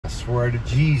swear to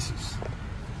Jesus,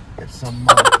 if some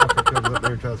motherfucker comes up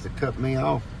there and tries to cut me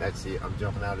off, that's it. I'm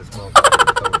jumping out of this motherfucker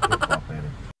and throwing a flip-flop at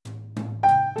him.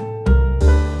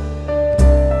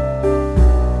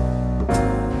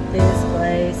 This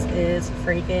place is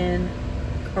freaking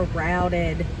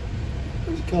crowded.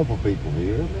 There's a couple people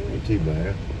here. It ain't too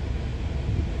bad.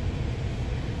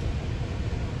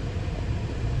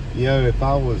 You know, if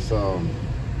I was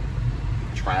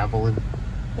traveling,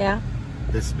 Yeah.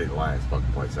 this would be the last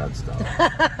fucking place I'd stop.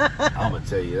 I'm gonna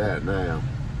tell you that now.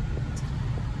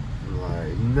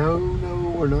 Like, no,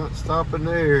 we're not stopping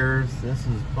there. This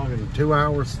is fucking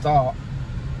 2-hour stop.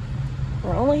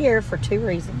 We're only here for 2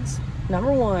 reasons.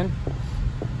 Number 1,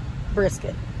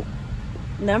 brisket.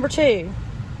 Number 2,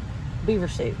 Beaver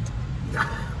Suit.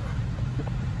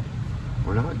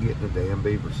 We're not getting a damn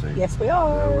beaver suit. Yes, we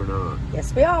are. No, we're not.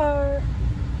 Yes, we are.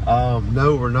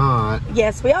 No, we're not.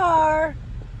 Yes, we are.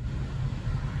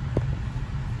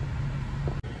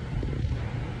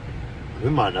 We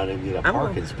might not even get a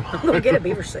parking spot. I'm gonna get a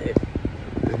beaver suit.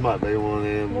 This might be one of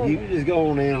them. You can just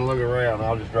go on in and look around.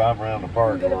 I'll just drive around the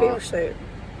parking lot. Get a beaver suit.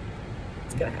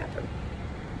 It's gonna happen.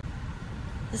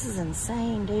 This is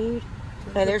insane, dude.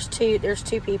 Okay, there's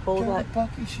two people. Go Like, to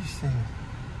Buc-ee's, she said.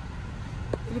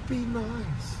 It'd be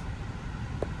nice.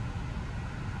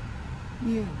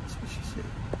 Yeah, that's what she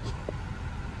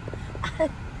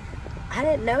said. I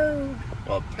didn't know.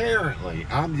 Well, apparently,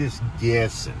 I'm just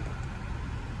guessing.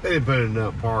 They didn't put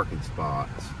enough parking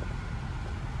spots.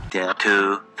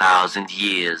 2,000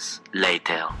 years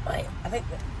later. Wait, I think.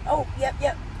 Oh, yep.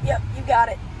 You got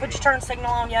it. Put your turn signal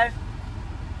on, yo.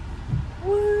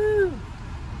 Woo!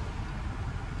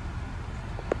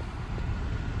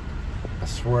 I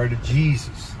swear to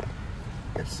Jesus,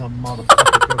 if some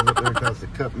motherfucker comes up there and tries to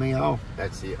cut me off,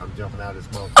 that's it. I'm jumping out of this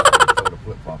motherfucker and throwing a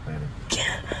flip-flop at him.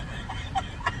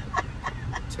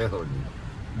 I'm telling you.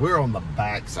 We're on the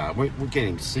back side. We can't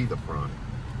even see the front.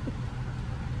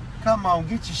 Come on,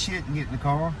 get your shit and get in the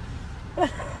car.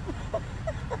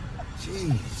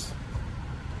 Jeez.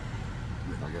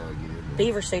 I gotta get in there.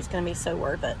 Beaver suit's gonna be so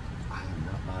worth it. I am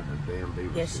not buying a damn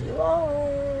beaver Yes, suit. you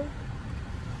are.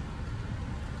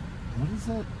 What is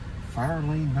that? Fire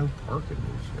lane no parking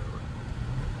bullshit.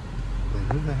 Like,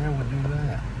 who the hell would do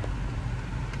that?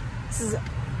 This is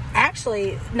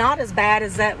actually not as bad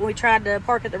as that we tried to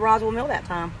park at the Roswell Mill that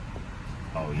time.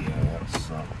 Oh yeah, that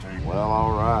sucked too. Well,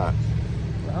 all right.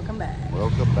 Welcome back.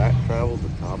 Welcome back, travel to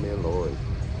Tommy and Lori.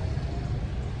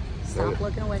 Stop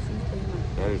looking away from the camera.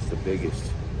 That is the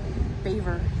biggest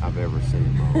Beaver. I've ever seen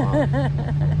in my life.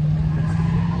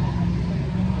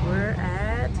 We're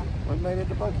at We made it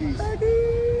to Buc-ee's.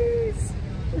 Buc-ee's.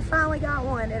 We finally got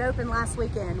one. It opened last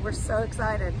weekend. We're so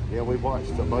excited. Yeah, we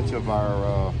watched a bunch of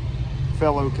our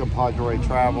fellow compadre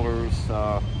travelers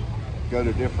go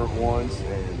to different ones,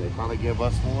 and they finally give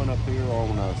us one up here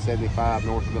on 75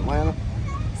 north of Atlanta.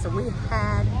 So we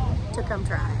had to come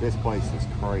try it. This place is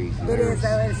crazy. It is,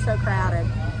 though. It is so crowded.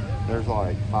 There's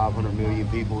like 500 million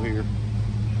people here.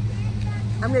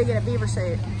 I'm going to get a beaver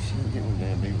suit. You shouldn't get one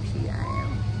damn beaver suit. Yeah, I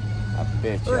am. I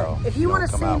bet Look, y'all. if you want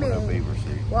to come see out me with a beaver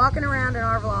suit, walking around in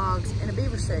our vlogs in a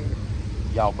beaver suit,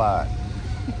 y'all buy it.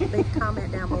 leave a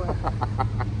comment down below.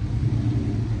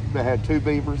 They had 2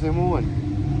 beavers in one.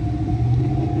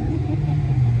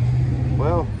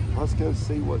 Well, let's go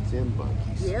see what's in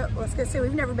Buc-ee's. Yep, let's go see.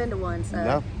 We've never been to one, so.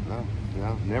 No,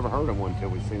 never heard of one until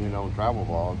we seen it on travel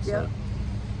vlogs. Yep.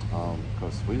 So,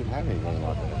 because we didn't have anything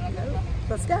like that. Nope.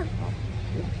 Let's go.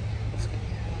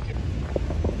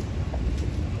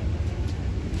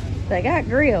 They got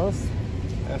grills.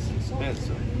 That's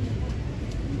expensive.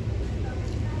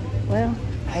 Well.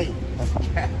 Hey, that's a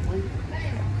cat.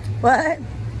 What?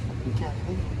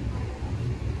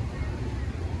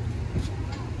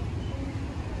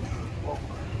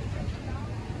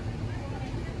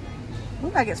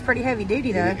 Looks like it's pretty heavy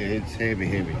duty though. It's heavy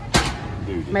duty.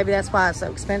 Maybe that's why it's so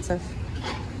expensive.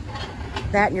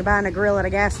 That and you're buying a grill at a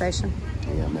gas station.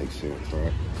 Yeah, it makes sense,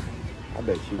 right? I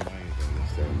bet you buy anything in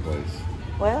this damn place.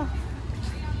 Well,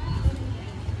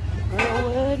 grill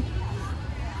wood.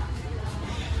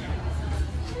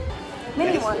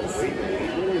 Mini ones. We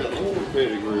need an old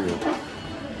fitted grill.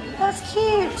 That's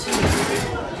cute.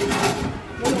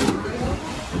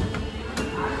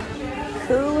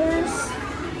 Coolers.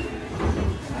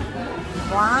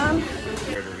 Wine.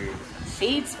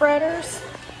 Feed spreaders.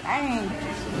 Dang.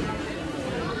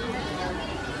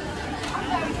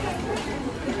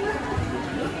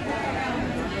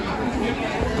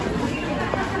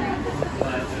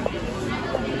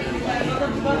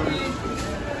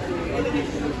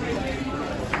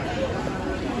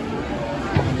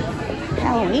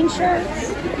 Halloween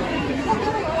shirts.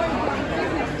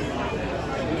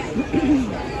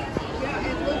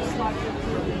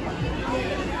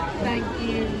 Thank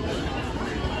you.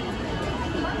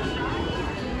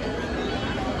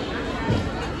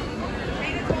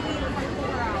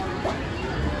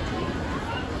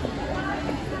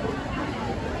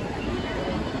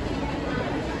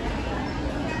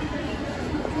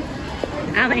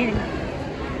 I mean,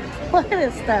 look at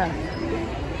this stuff.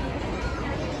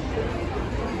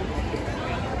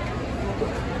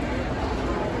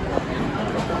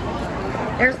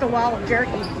 There's the wall of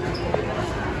jerky.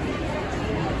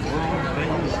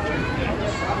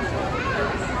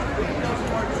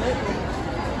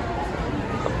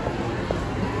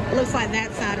 It looks like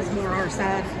that side is more our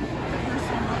side.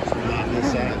 Not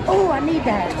this side. Oh, I need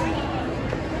that.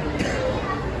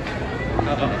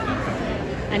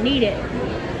 I need it.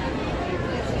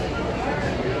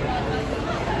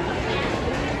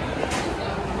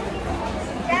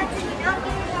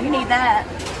 You need that.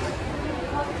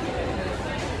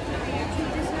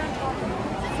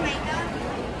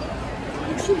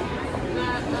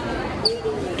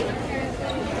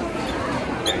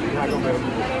 You're not gonna be able to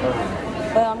do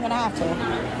this. Well, I'm gonna have to.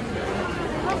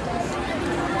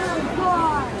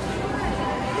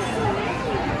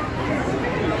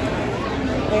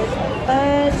 There's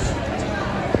fudge.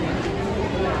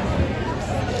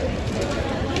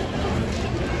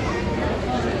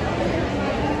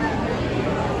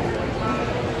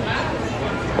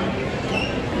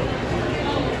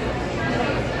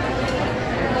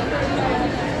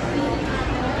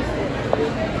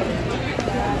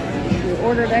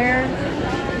 Order there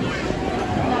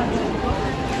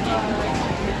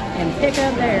and pick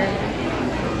up there.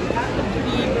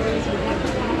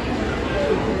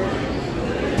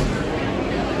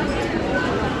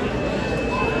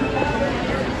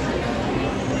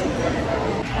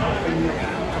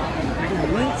 The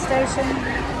meat station.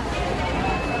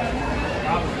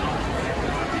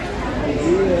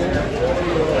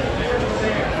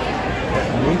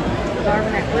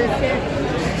 Carving that brisket.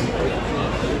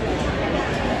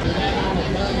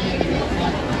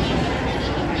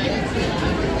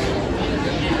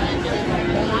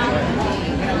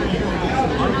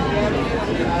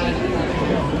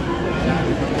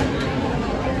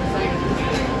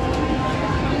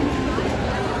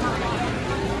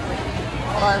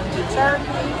 Barbecue turkey.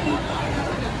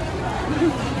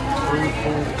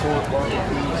 Pulled pork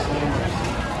barbecue sandwich.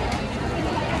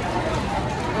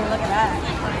 Oh, look at that.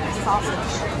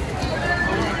 Sausage.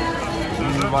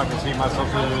 If I can see my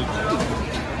sausage.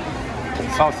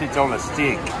 Sausage on a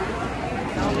stick.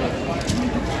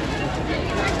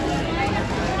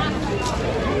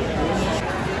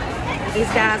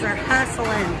 These guys are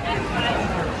hustling.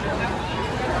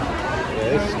 Yeah,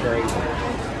 this is crazy.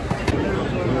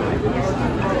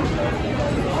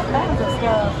 All kinds of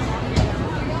stuff.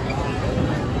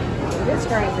 It's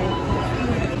crazy.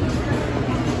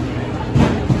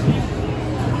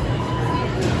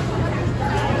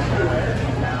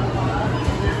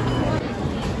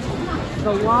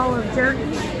 The wall of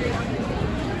jerky.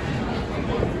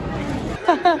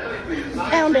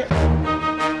 Found it.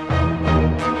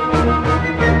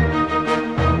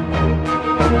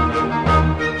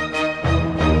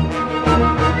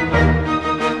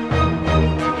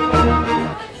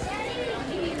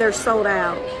 They're sold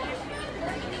out.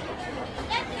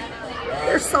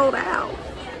 They're sold out.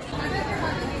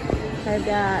 They've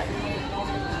got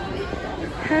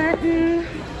hunting,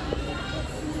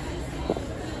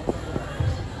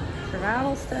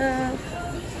 survival stuff,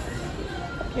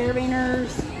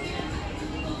 carabiners.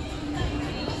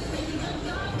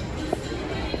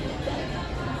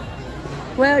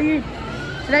 Well,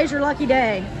 today's your lucky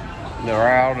day. They're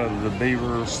out of the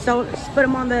Beaver. So just put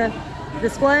them on the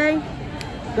display.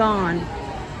 Gone.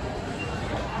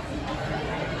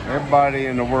 Everybody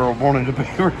in the world wanted a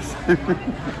Beaver Suit.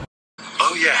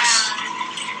 Oh yes,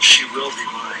 she will be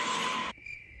mine.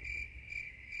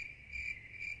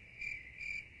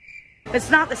 It's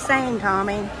not the same,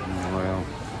 Tommy. Well,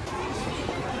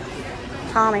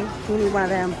 Tommy, you need one of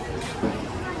them.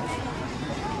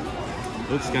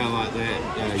 looks kind of like that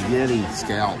Yeti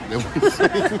scalp that we see.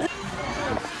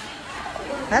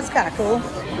 That's kind of cool.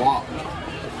 Wop.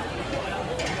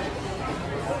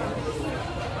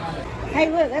 Hey,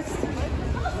 look,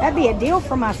 that'd be a deal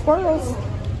for my squirrels.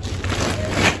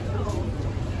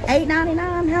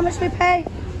 $8.99. How much we pay?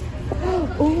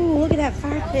 Ooh, look at that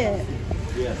fire pit.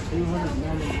 Yeah,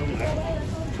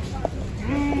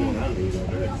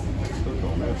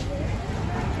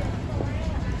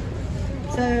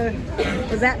 So,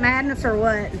 is that madness or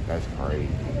what? That's crazy.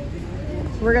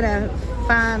 We're gonna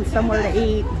find somewhere to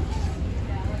eat.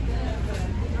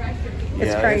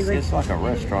 It's crazy. It's like a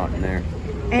restaurant in there.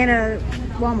 And a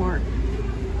Walmart.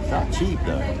 It's not cheap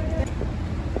though.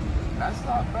 That's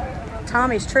not bad.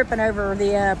 Tommy's tripping over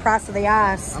the price of the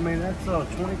ice. I mean, that's a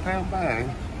 20-pound bag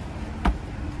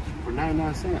for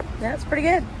 99 cents. That's pretty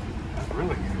good. That's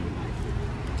really good.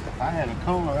 If I had a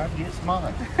cooler, I'd get some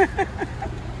mine.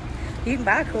 You can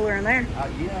buy a cooler in there.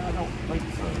 Yeah, I don't think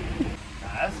so.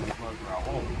 Nah, that's the smoker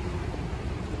I want.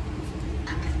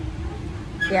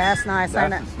 Yeah, that's nice, ain't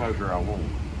That's it? the smoker I want.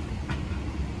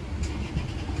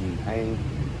 You hang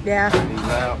Yeah. these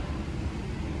out.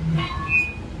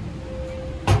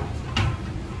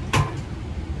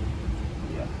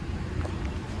 Yeah.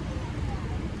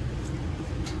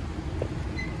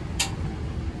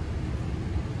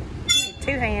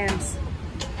 2 hands.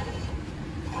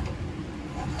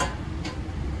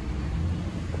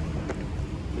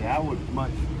 Yeah,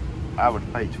 I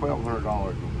would pay $1,200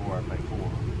 before I pay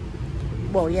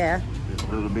 $400. Well, yeah. This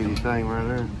little bitty thing right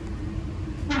there.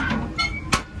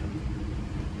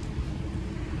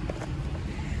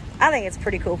 I think it's a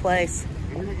pretty cool place.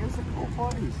 It's a cool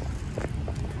place.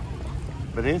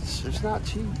 But it's not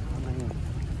cheap. I mean,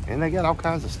 and they got all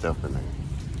kinds of stuff in there.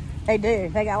 They do.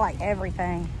 They got like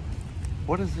everything.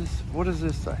 What is this? What does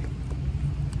this say?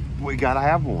 We gotta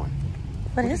have one.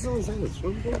 What is it? What that? A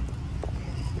swimming pool?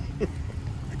 What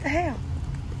the hell?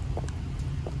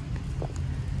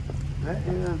 That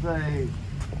is a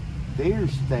deer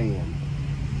stand.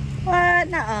 What?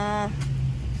 Nuh-uh.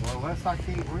 Well, unless I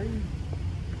can't read.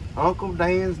 Uncle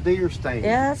Dan's deer stand.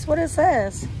 Yeah, that's what it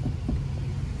says.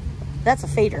 That's a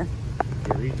feeder.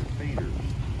 Yeah, these are feeders.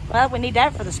 Well, we need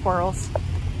that for the squirrels.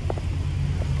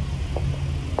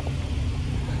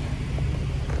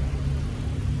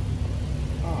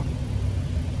 Oh.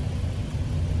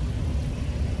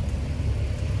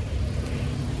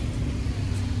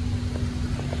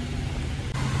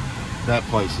 That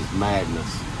place is madness.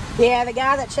 Yeah, the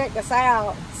guy that checked us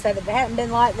out said that it hadn't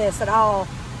been like this at all.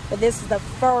 But this is the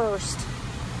first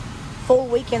full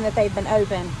weekend that they've been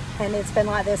open. And it's been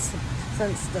like this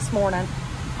since this morning.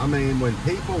 I mean, when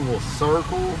people will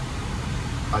circle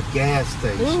a gas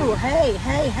station Ooh,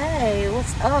 hey,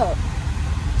 what's up?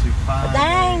 to find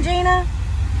Dang, Gina.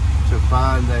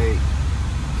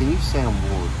 can you sound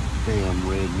more damn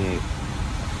redneck?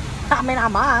 I mean, I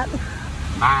might.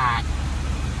 Might.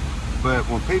 But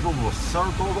when people will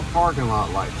circle the parking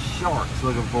lot like sharks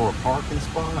looking for a parking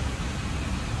spot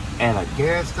at a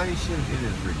gas station, it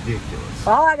is ridiculous.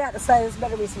 All I got to say is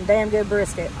better be some damn good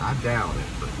brisket. I doubt it,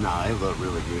 but nah, it looked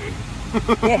really good.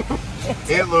 Yeah.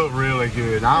 It looked really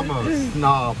good. I'm a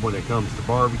snob when it comes to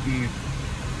barbecue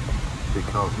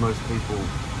because most people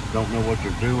don't know what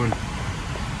they're doing.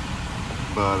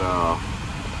 But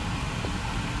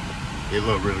it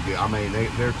looked really good. I mean,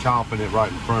 they're chopping it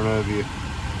right in front of you.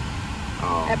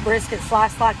 That brisket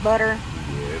sliced like butter.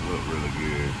 Yeah, it looked really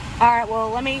good. All right, well,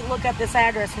 let me look up this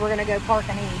address. We're going to go park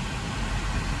and eat.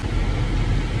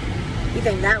 You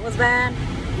think that was bad?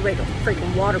 You wait till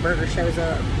freaking Whataburger shows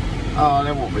up. Oh,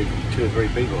 there won't be 2 or 3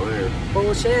 people there.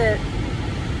 Bullshit.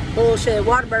 Bullshit.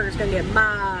 Whataburger's going to get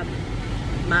mobbed.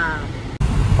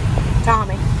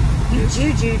 Tommy, you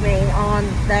jujued me on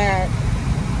that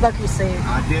Bucky suit.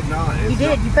 I did not. You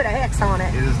did. You put a hex on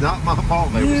it. It is not my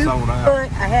fault they were sold out. You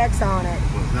put a hex on it.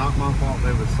 It was not my fault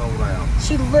they were sold out.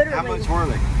 She literally... How much were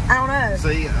they? I don't know.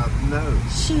 See, no.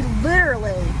 She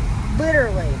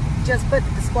literally just put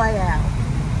the display out.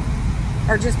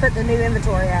 Or just put the new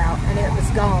inventory out, and it was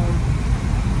gone.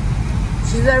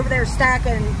 She's over there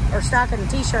stocking the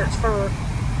t-shirts for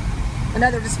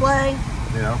another display.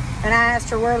 Yeah. And I asked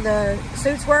her where the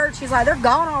suits were. She's like, they're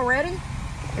gone already.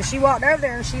 And she walked over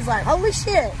there and she's like, holy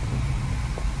shit.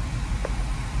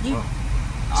 You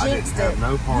I didn't jinxed have it.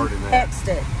 no part You in that. hexed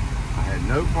it. I had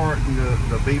no part in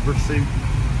the Beaver Suit.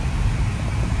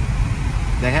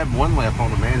 They had one left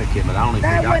on the mannequin, but I don't even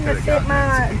That think I wouldn't could have have fit got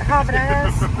my that. hobbit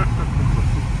ass.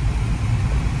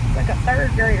 Like a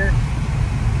 3rd grader.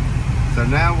 So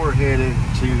now we're headed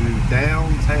to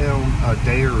downtown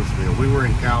Adairsville. We were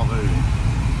in Calhoun.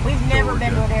 We've never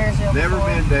been to Adairsville Never before.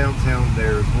 been downtown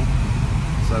Adairsville.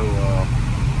 So,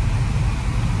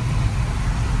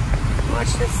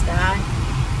 Watch this guy.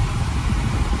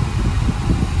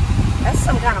 That's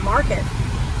some kind of market.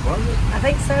 was it? I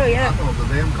think so, yeah. I thought it was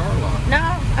a damn car lot. No,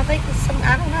 I think it's some,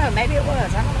 I don't know. Maybe it was.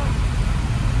 I don't know.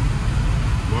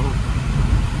 Well,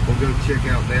 we'll go check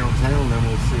out downtown, then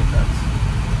we'll see if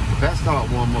that's not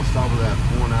one, we'll stop at that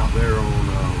one out there on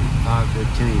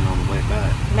 515 on the way back.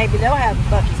 Maybe they'll have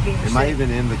Bucky's Beaver It may Suit. even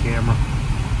in the camera.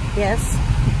 Yes.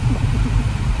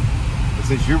 But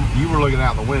since you were looking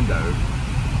out the window,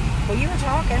 Well, you were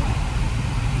talking.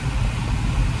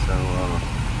 so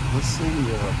let's see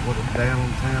what a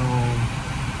downtown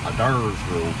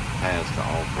Adairsville has to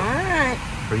offer. All right.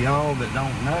 For y'all that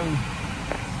don't know,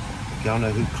 y'all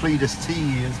know who Cletus T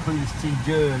is. Cletus T.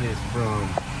 Judd is from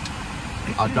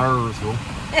Adairsville.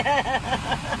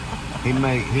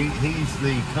 He's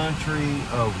the country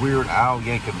of Weird Al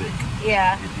Yankovic.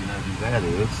 Yeah. If you know who that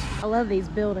is. I love these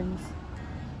buildings.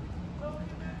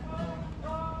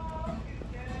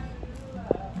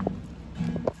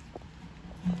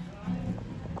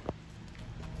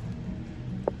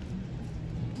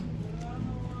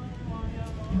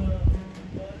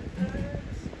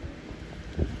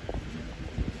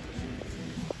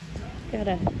 Got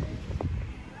a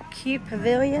cute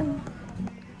pavilion.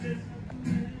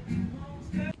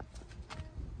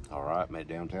 All right, made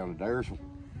downtown Adairsville.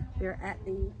 We're at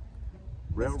the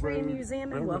Train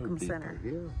Museum and Welcome Center.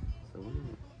 Yeah. So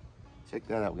check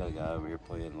that out. We got a guy over here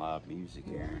playing live music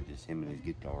here, just him and his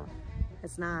guitar.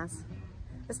 It's nice.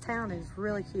 This town is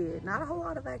really cute. Not a whole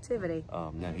lot of activity.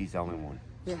 No, he's the only one.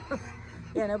 Yeah.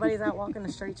 Yeah, nobody's out walking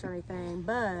the streets or anything,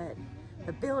 but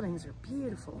the buildings are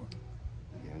beautiful.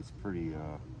 Yeah, it's pretty,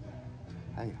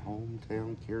 hey,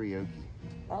 hometown karaoke.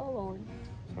 Oh, Lord.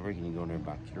 So I reckon you can go in there and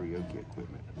buy karaoke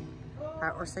equipment.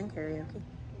 Or sing karaoke.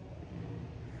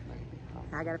 Maybe.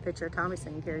 I got a picture of Tommy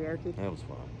singing karaoke. That was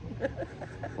fun.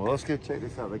 Well, let's go check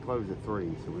this out. They close at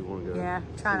 3, so we want to go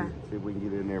see if we can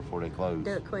get in there before they close.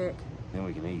 Do it quick. Then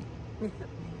we can eat.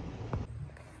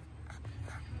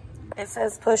 It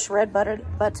says push red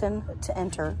button to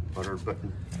enter. Butter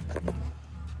button.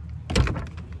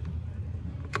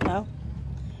 No?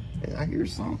 Hey, I hear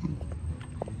something.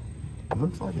 It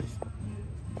looks like it's...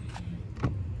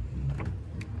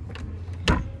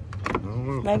 I don't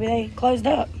know. Maybe they closed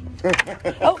up.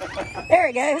 Oh, there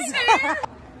it goes.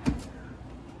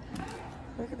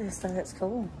 Look at this stuff. That's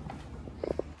cool.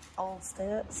 Old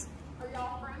steps. Are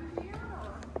y'all from here?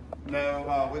 Or?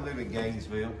 No, we live in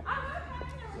Gainesville.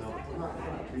 So we're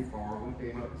not too far.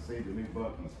 We came up to see the new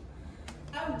Buc-ees.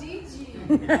 Oh, did you?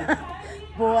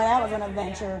 Boy, that was an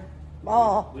adventure.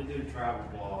 Oh. We do travel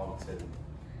vlogs and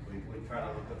we try to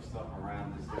look up stuff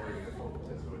around this area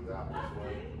since we're out this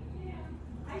way.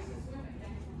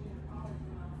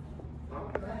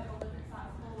 Okay.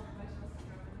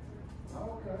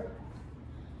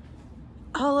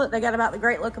 Oh, look, they got about the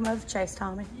Great Locomotive Chase,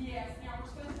 Tommy. Yes, now we're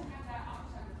supposed to have that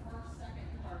October 1st,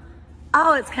 2nd, 3rd.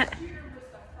 Oh, it's kind of... Here was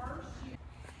the first year.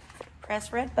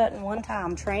 Press red button one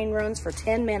time. Train runs for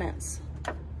 10 minutes.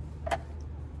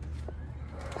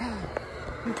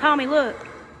 And Tommy, look.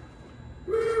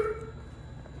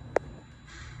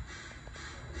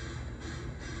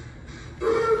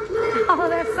 Oh,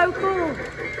 that's so cool.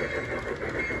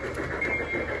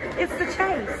 It's the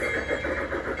chase.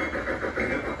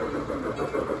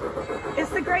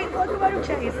 It's the Great Locomotive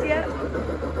Chase, yeah.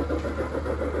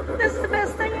 This is the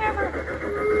best thing ever.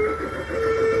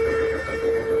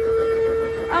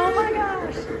 Oh my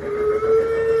gosh.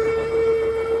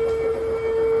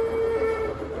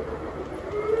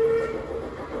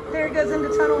 There it goes into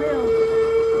Tunnel Hill.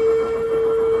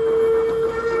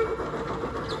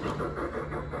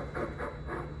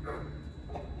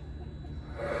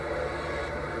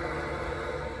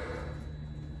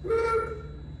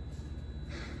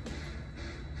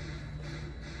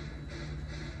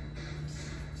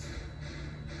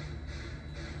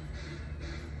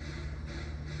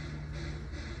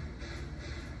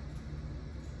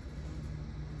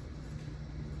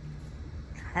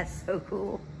 That's so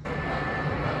cool.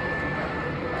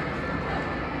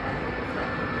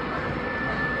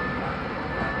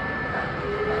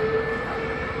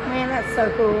 Man, that's so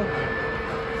cool.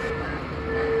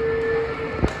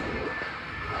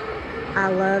 I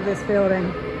love this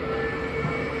building.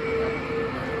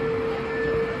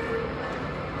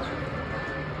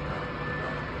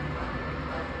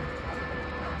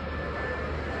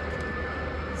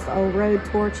 It's the old road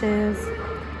torches.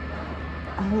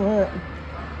 Oh, look.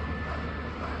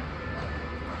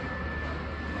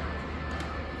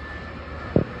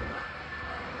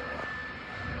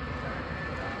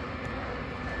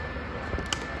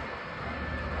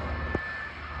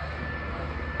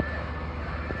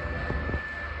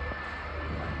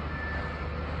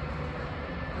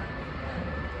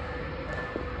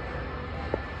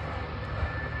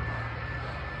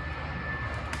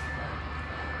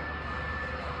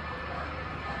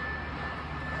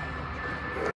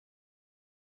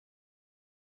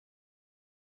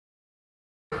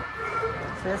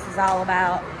 So this is all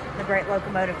about the Great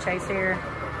Locomotive Chase here.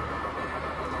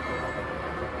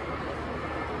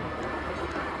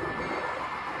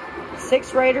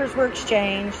 Six raiders were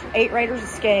exchanged, 8 raiders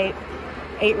escaped,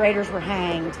 8 raiders were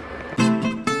hanged.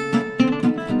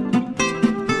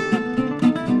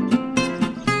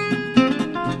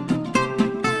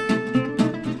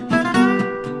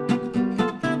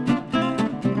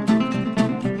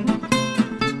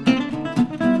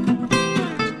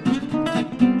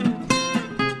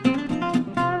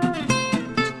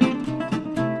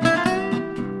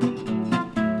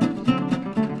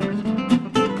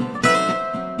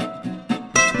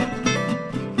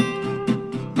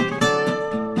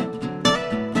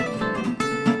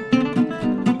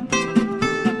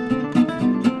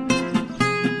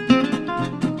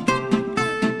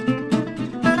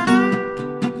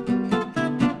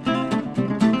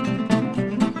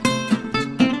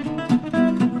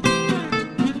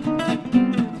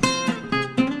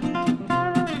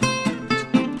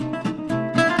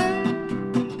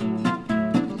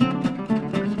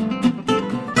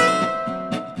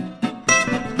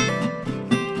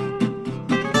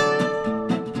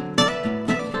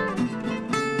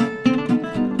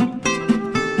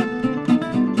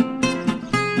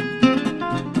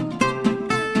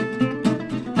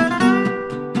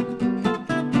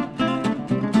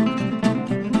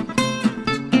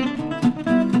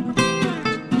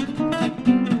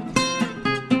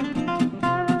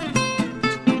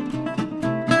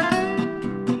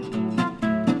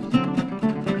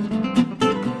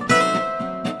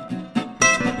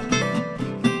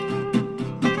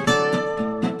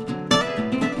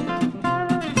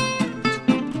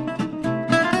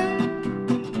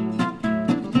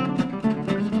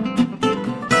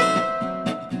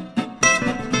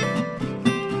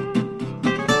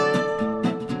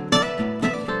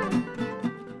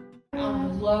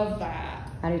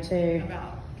 too.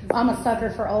 about. I'm a sucker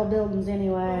for old buildings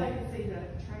anyway. Well, they can see the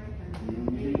train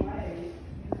thing anyway.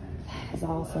 That is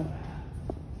awesome.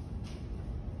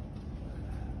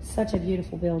 Such a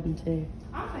beautiful building too.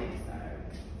 I think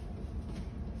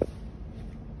so.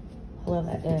 I love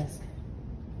that desk.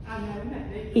 I know, isn't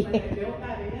that neat the way they built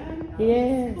that in?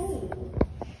 Yes. Cool.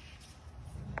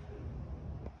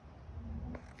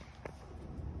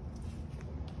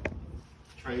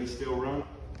 Train still running?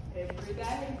 Every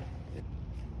day.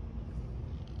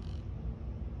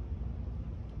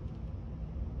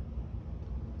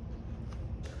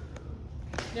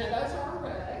 Now those are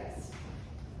rugs,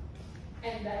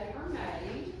 and they are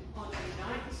made on a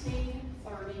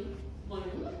 1930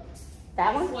 loom.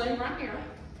 That one? This loom right here.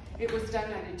 It was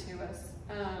donated to us.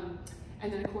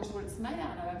 And then of course what it's made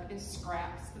out of is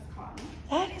scraps of cotton.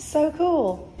 That is so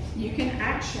cool. You can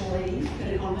actually put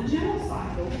it on the general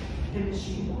cycle and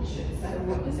machine wash it. So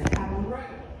what does it have on the road?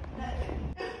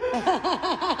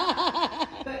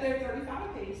 But they're 35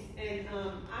 a piece, and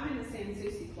I'm in the San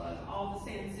Souci Club. All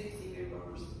the San Souci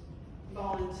members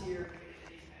volunteer.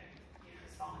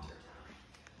 It's volunteer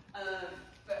time.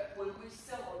 But when we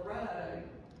sell a rug,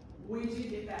 we do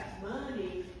get back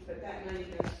money, but that money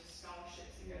goes to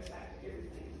scholarships and goes back to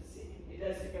everything in the city. It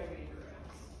doesn't go anywhere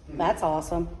else. That's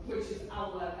awesome. Which is, I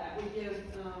love that. We give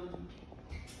 $1,000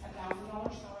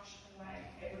 scholarship away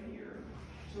every year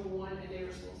to one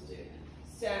Adairsville student.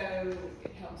 So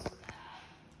it helps with that.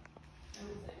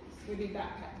 Other things. We do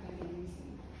backpack things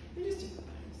and just different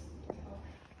things.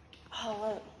 Oh,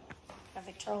 look. A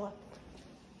Victrola.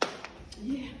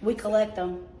 Yeah. We collect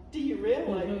them. Do you really?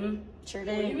 Mm-hmm. Sure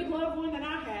Well, you do. would love one that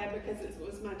I had because it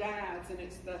was my dad's, and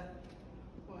it's the,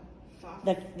 what,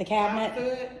 The cabinet. 5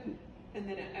 foot, and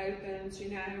then it opens,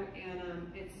 you know,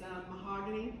 and it's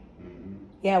mahogany.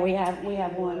 Yeah, we have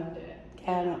one Loved it.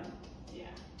 cabinet. Yeah,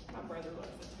 my brother loves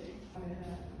it too.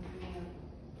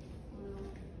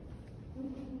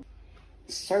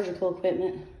 Surgical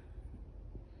equipment.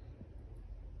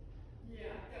 Yeah,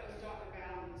 that was Dr.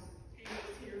 Bowden's. He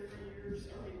was here for years,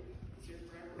 or he was here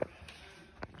forever.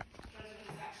 Those are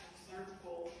his actual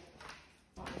surgical.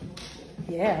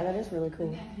 Yeah, that is really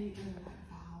cool. He did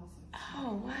files.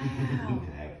 Oh, wow.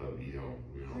 Half of you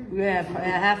don't. Yeah,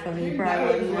 half of you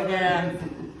probably wouldn't. Yeah.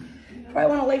 Probably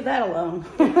want to leave that alone.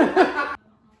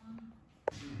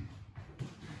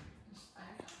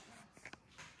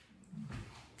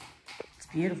 It's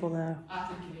beautiful though. I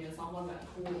think it is. I love that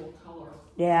coral color.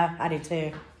 Yeah, I do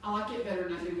too. I like it better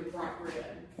than I do with bright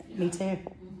red. Yeah. Me too.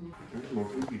 There's more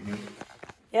food here.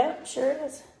 Yep, sure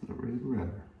is. The red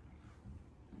runner.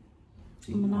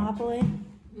 Monopoly.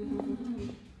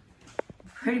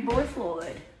 Pretty Boy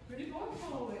Floyd. Pretty boy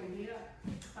Floyd, yeah.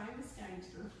 Famous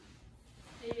gangster.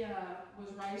 He was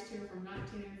raised here from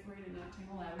 1903 to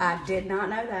 1911. I did not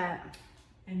know that.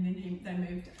 And then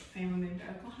family moved to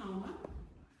Oklahoma.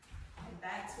 And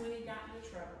that's when he got into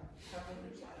trouble a couple of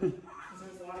years later. Because there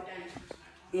was a lot of gangsters.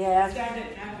 Yeah. His dad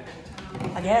didn't know it at the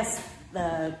time. I guess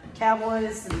the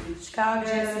Cowboys and Chicago.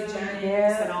 Jesse James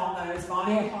Yeah. and all those,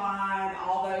 Bonnie and Yeah. Clyde,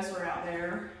 all those were out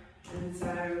there. And so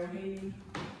he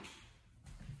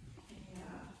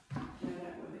met up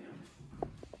with him.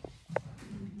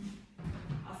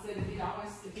 I said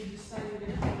if he just stayed with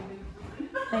him, he would have been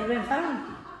fine. They've been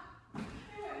fine.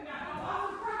 He wouldn't got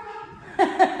no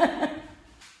life.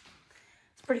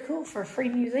 It's pretty cool for a free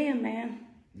museum, man.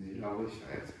 You always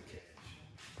have to catch.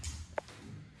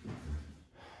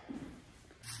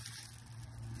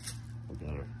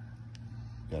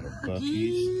 Got our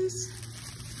buc-ees.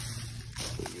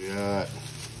 We got,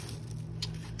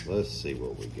 let's see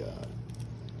what we got.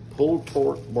 Pulled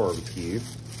pork barbecue.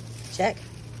 Check.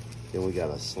 Then we got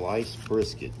a sliced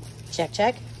brisket. Check,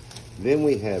 check. Then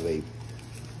we have a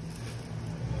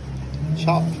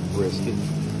chopped brisket.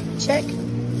 Check.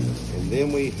 And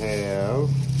then we have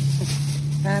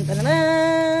Dun, dun, dun,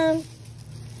 dun.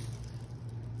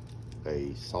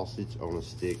 a sausage on a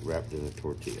stick wrapped in a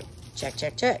tortilla. Check,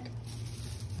 check, check.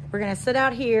 We're gonna sit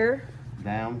out here.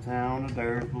 Downtown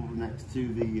Adairsville, next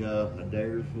to the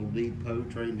Adairsville Depot,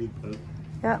 train depot.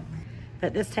 Yep.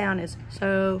 But this town is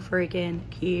so freaking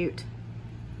cute.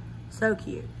 So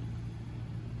cute.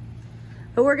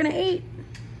 But we're gonna eat.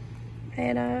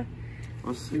 And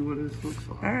Let's see what this looks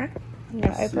like. all right. I'm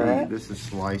gonna Let's open see. it up. This is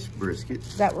sliced brisket.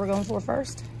 Is that what we're going for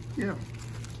first? Yeah.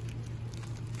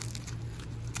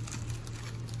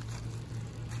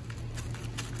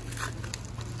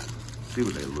 See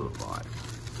what they look like.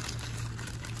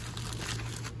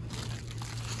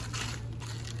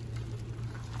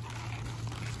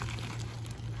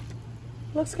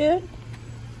 Looks good.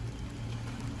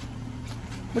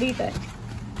 What do you think?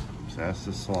 So that's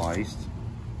the sliced.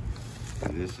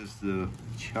 This is the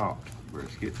chopped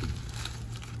brisket.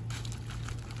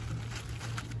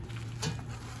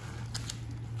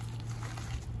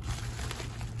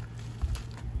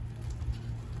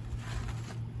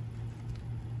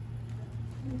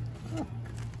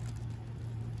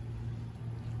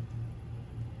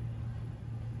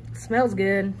 Smells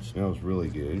good. Smells really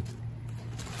good.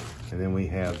 And then we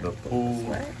have the pulled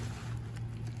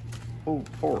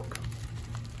pork.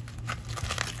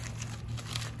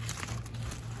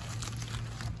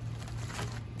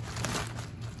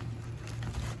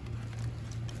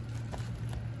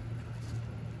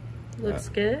 Looks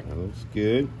good. That looks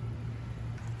good.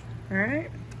 All right.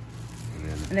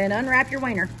 And then unwrap your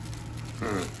wiener.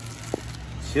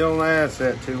 She don't ask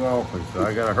that too often, so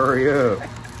I gotta hurry up.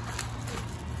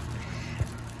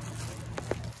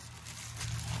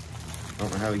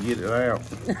 Don't know how to get it out.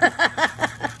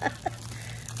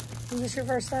 Is this your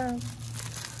first time?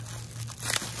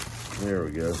 There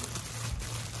we go.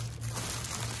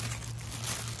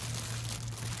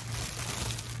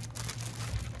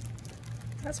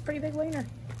 That's a pretty big wiener.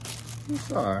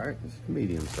 It's all right. It's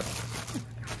medium size.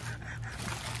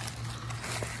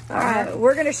 All right,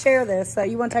 we're gonna share this. So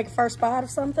you want to take a first bite of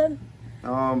something?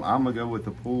 I'm gonna go with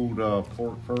the pulled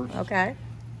pork first. Okay.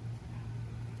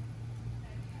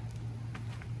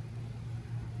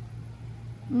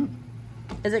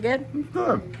 Is it good? It's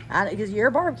good. Because you're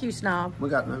a barbecue snob. We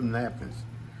got no napkins.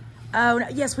 Oh, no,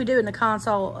 yes, we do in the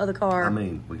console of the car. I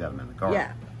mean, we got them in the car.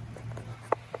 Yeah.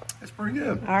 It's pretty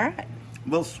good. All right. A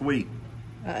little sweet.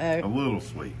 Uh-oh. A little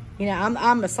sweet. You know,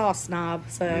 I'm a sauce snob,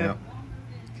 so. Yeah.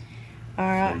 All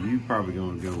right. So you probably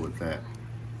gonna go with that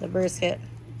The brisket.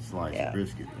 sliced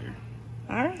brisket there.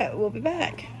 All right, we'll be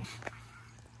back.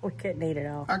 We couldn't eat it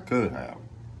all. I could have.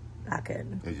 I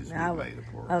couldn't. They just I made it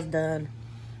for I us. was done.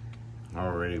 I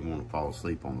already want to fall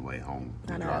asleep on the way home.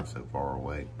 We I know. drive so far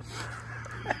away.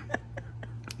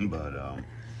 But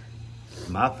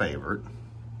my favorite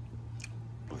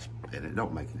was, and it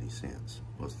don't make any sense,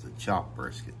 was the chopped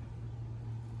brisket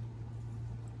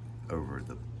over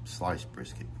the sliced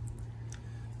brisket,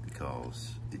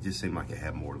 because it just seemed like it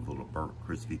had more little burnt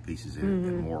crispy pieces in it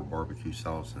and more barbecue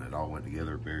sauce, and it all went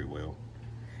together very well.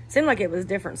 Seemed like it was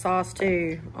different sauce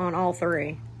too on all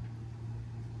three.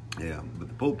 Yeah, but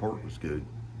the pulled pork was good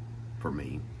for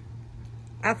me.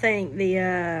 I think the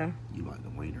You liked the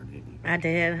wiener, didn't you? I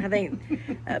did. I think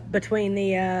between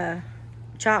the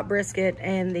chopped brisket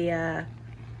and the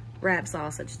wrap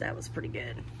sausage, that was pretty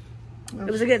good. It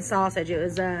was a good sausage. It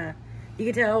was you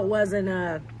could tell it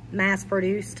wasn't mass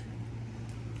produced.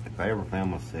 If I ever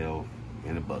found myself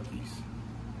in a Buc-ee's,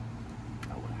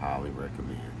 I would highly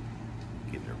recommend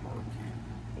getting their barbecue.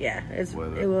 Yeah, it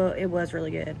was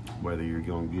really good. Whether you're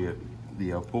gonna get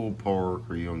the pulled pork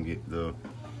or you're gonna get the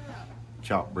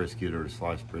chopped brisket or the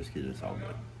sliced brisket, it's all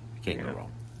good. You can't go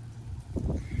wrong.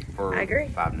 For I agree.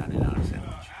 $5.99 a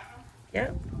sandwich.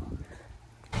 Yep.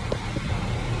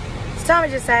 So Tommy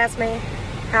just asked me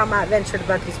how my adventure to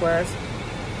Buc-ee's was.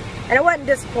 And I wasn't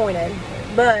disappointed,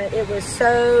 but it was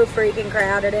so freaking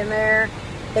crowded in there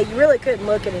that you really couldn't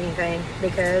look at anything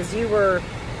because you were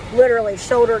literally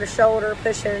shoulder to shoulder,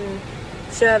 pushing,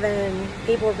 shoving.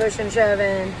 People were pushing,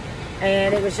 shoving.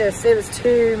 And it was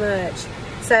too much.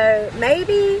 So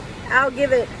maybe I'll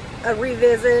give it a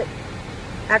revisit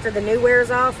after the new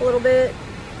wears off a little bit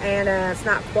and it's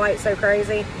not quite so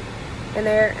crazy in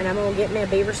there, and I'm gonna get me a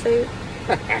Beaver Suit.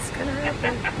 That's gonna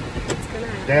happen. It's gonna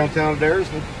happen. Downtown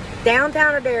Adairsville.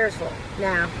 Downtown Adairsville.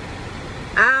 Now,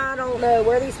 I don't know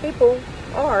where these people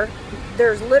are.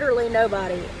 There's literally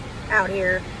nobody out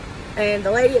here. And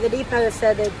the lady at the depot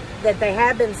said that they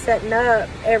have been setting up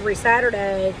every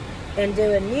Saturday and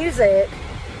doing music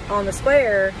on the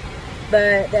square,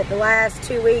 but that the last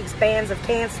 2 weeks bands have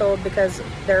canceled because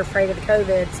they're afraid of the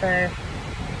COVID. So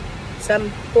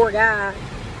some poor guy,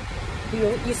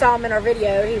 you saw him in our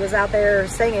video, he was out there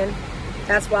singing.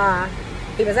 That's why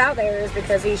he was out there, is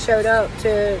because he showed up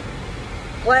to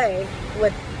play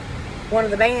with one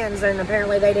of the bands, and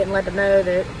apparently they didn't let them know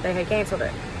that they had canceled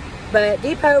it. But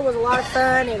Depot was a lot of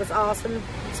fun. It was awesome,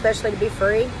 especially to be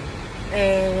free.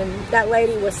 And that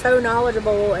lady was so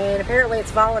knowledgeable, and apparently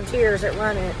it's volunteers that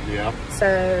run it. Yeah.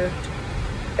 So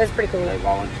it's pretty cool. They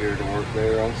volunteered to work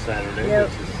there on Saturday, Yep.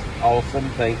 which is awesome.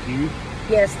 Thank you.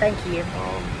 Yes, thank you.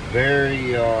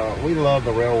 We love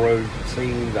the railroad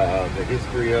scene, the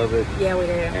history of it. Yeah, we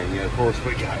do. And of course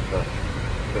we got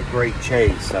the great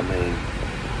chase. I mean,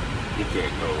 you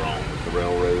can't go wrong with the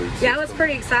railroad. Yeah, I was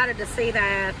pretty excited to see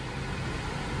that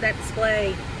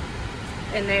display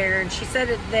in there. And she said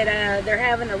that they're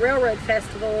having a railroad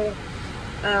festival.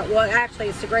 Well, actually,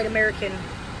 it's the Great American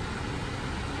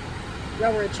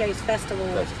Railroad Chase Festival.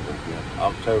 Yeah.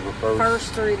 October 1st.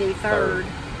 1st through the 3rd.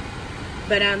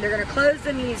 But they're going to close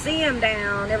the museum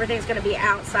down. Everything's going to be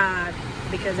outside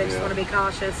because they just want to be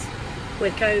cautious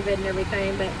with COVID and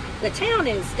everything. But the town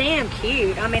is damn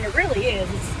cute. I mean, it really is.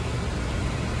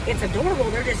 It's adorable.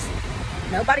 They're just,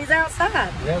 nobody's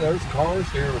outside. Yeah, there's cars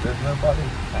here, but there's nobody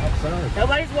outside.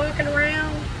 Nobody's walking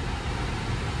around.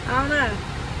 I don't know.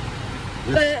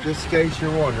 Just in case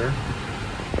you're wondering,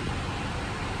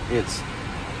 it's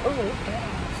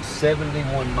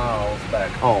 71 miles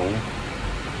back home,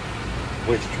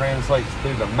 which translates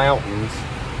through the mountains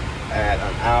at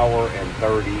 1 hour and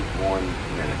 31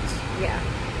 minutes. Yeah.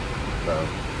 So,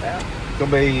 it's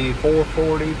going to be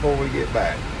 4:40 before we get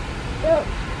back. Yep.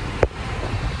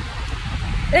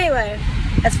 Anyway,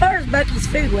 as far as Buc-ee's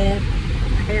food went,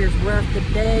 my hair's rough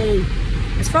today.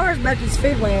 As far as Buc-ee's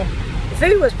food went, the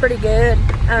food was pretty good.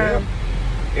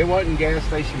 It wasn't gas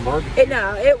station burger.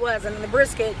 No, it wasn't. And the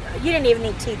brisket, you didn't even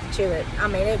need teeth to chew it. I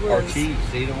mean, it was... Or cheese,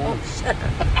 either one. Oh, shut up.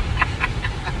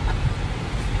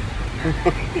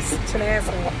 He's such an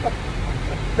asshole.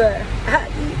 But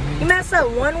you mess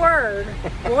up one word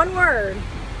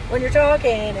when you're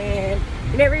talking, and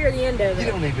you never hear the end of it.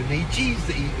 You don't even need cheese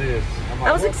to eat this. I'm like,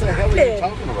 I was what excited. the hell are you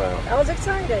talking about? I was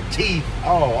excited. Teeth.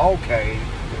 Oh, okay.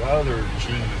 The other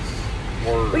cheese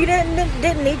word. Well, you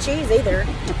didn't need cheese either.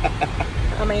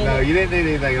 I mean, no, you didn't need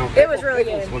anything on pickles. It was really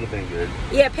pickles good. Would have been good.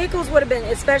 Yeah, pickles would have been,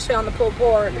 especially on the pulled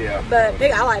pork. Yeah. But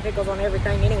I like pickles on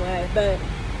everything anyway. But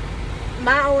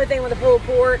my only thing with the pulled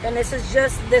pork, and this is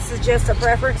just a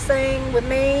preference thing with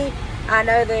me. I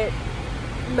know that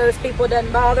most people it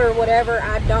doesn't bother or whatever.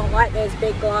 I don't like those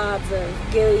big globs of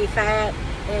gooey fat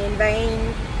and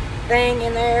vein thing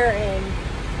in there. And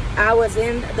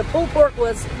the pulled pork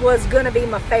was gonna be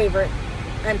my favorite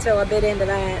until I bit into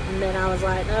that, and then I was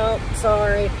like, nope,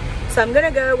 sorry. So I'm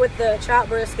gonna go with the chopped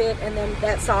brisket, and then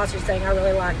that sausage thing, I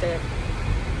really liked it.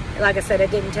 Like I said, it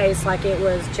didn't taste like it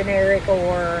was generic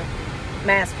or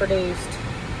mass produced.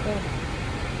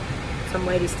 Some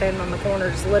lady standing on the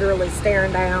corner just literally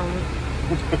staring down.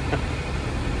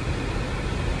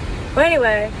 Well,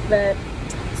 anyway, so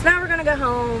now we're gonna go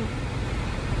home.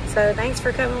 So thanks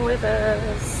for coming with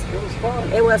us. It was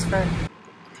fun. It was fun.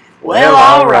 Well,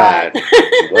 all right.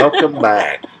 Welcome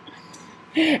back.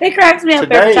 It cracks me up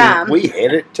Today, every time. we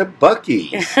headed to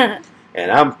Buc-ee's.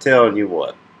 And I'm telling you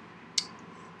what,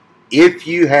 if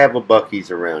you have a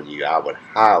Buc-ee's around you, I would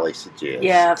highly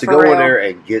suggest to go in there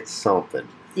and get something.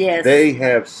 Yes. They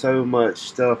have so much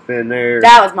stuff in there.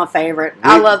 That was my favorite.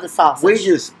 I love the sausage. We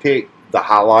just picked the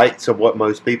highlights of what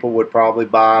most people would probably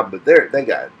buy, but they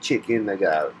got chicken, they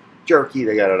got jerky,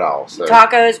 they got it all. So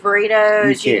tacos,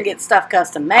 burritos, you can get stuff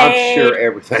custom made. I'm sure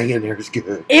everything in there is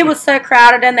good. It was so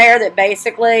crowded in there that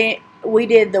basically we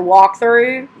did the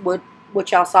walkthrough,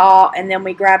 which y'all saw, and then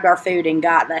we grabbed our food and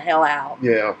got the hell out.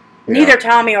 Yeah. Neither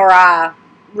Tommy or I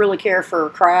really care for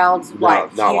crowds,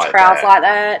 like huge crowds like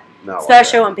that.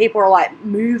 Especially when people are like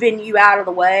moving you out of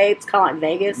the way. It's kind of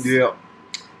like Vegas. Yeah.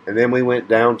 And then we went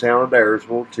downtown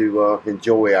Adairsville to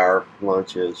enjoy our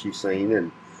lunch, as you've seen,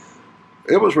 and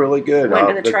it was really good.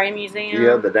 Went to the train museum.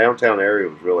 Yeah, the downtown area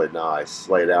was really nice,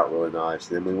 laid out really nice.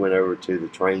 Then we went over to the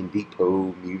train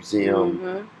depot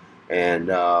museum, and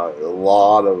a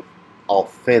lot of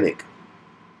authentic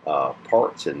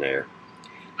parts in there.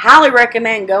 Highly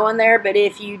recommend going there, but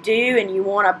if you do and you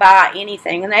want to buy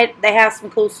anything, and they have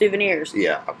some cool souvenirs.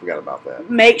 Yeah, I forgot about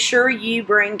that. Make sure you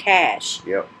bring cash.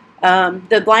 Yep.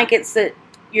 The blankets that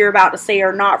you're about to see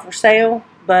are not for sale,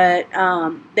 but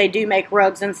they do make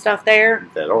rugs and stuff there.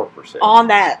 That are for sale. On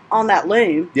that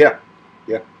loom. Yeah,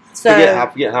 yeah. So I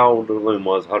forget how old the loom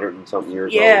was, 100 and something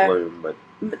years old loom, but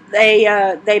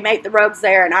they make the rugs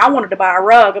there, and I wanted to buy a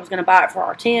rug. I was going to buy it for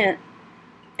our tent,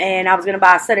 and I was going to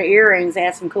buy a set of earrings. They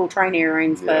had some cool train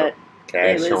earrings, but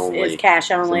cash only. It's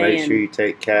cash only. So make sure you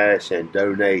take cash, and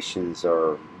donations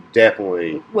are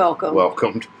definitely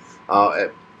welcomed.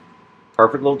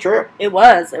 Perfect little trip. It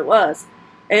was.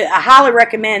 I highly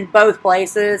recommend both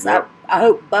places. Yep. I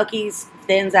hope Buc-ee's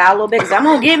thins out a little bit, because I'm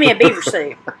going to get me a beaver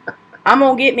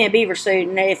suit.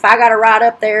 And if I got to ride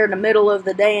up there in the middle of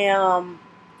the damn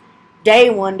day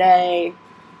one day,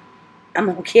 I'm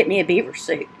going to get me a beaver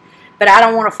suit. But I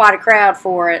don't want to fight a crowd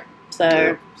for it.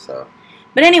 So.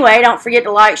 But anyway, don't forget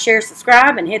to like, share,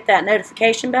 subscribe, and hit that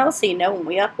notification bell so you know when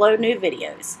we upload new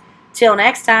videos. Till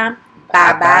next time,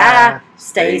 bye-bye.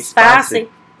 Stay spicy.